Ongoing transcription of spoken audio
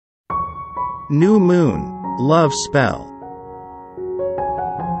New Moon, Love Spell.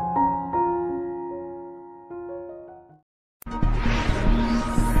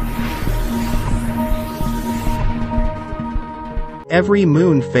 Every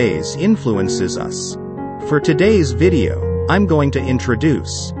moon phase influences us. For today's video, I'm going to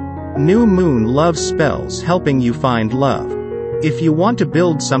introduce New Moon Love Spells helping you find love. If you want to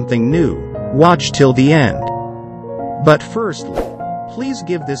build something new, watch till the end. But firstly, please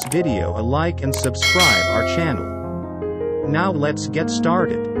give this video a like and subscribe our channel. Now let's get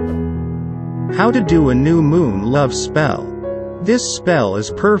started. How to do a New Moon Love Spell. This spell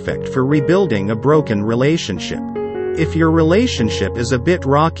is perfect for rebuilding a broken relationship. If your relationship is a bit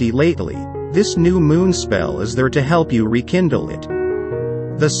rocky lately, this new moon spell is there to help you rekindle it.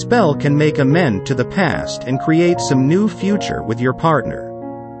 The spell can make amends to the past and create some new future with your partner.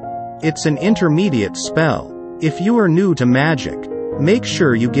 It's an intermediate spell. If you are new to magic, make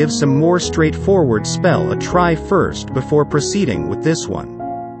sure you give some more straightforward spell a try first before proceeding with this one.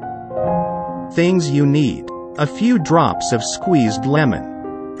 Things you need: a few drops of squeezed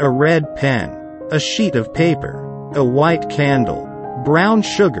lemon, a red pen, a sheet of paper, a white candle, brown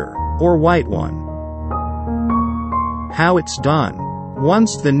sugar, or white one. How it's done.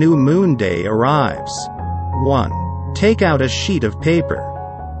 Once the new moon day arrives. 1. Take out a sheet of paper.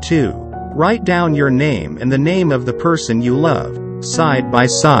 2. Write down your name and the name of the person you love, side by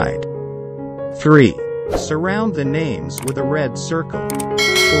side. 3. Surround the names with a red circle.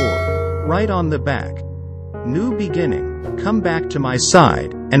 4. Write on the back: New beginning, come back to my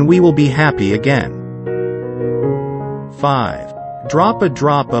side, and we will be happy again. 5. Drop a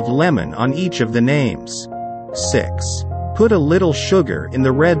drop of lemon on each of the names. 6. Put a little sugar in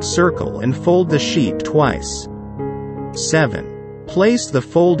the red circle and fold the sheet twice. 7. Place the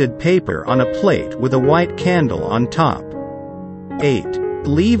folded paper on a plate with a white candle on top. 8.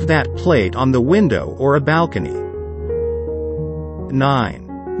 Leave that plate on the window or a balcony. 9.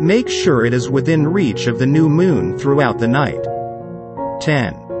 Make sure it is within reach of the new moon throughout the night.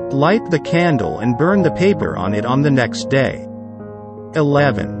 10. Light the candle and burn the paper on it on the next day.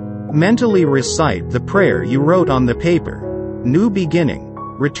 11. Mentally recite the prayer you wrote on the paper: New beginning,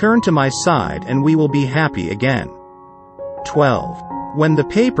 return to my side and we will be happy again. 12. When the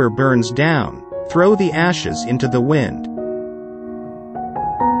paper burns down, throw the ashes into the wind.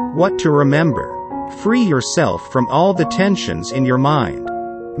 What to remember: free yourself from all the tensions in your mind.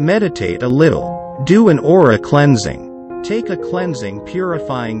 Meditate a little. Do an aura cleansing. Take a cleansing,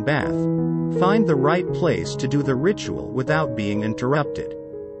 purifying bath. Find the right place to do the ritual without being interrupted.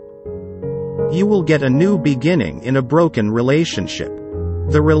 You will get a new beginning in a broken relationship.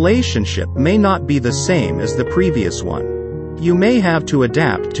 The relationship may not be the same as the previous one. You may have to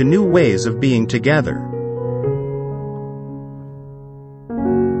adapt to new ways of being together.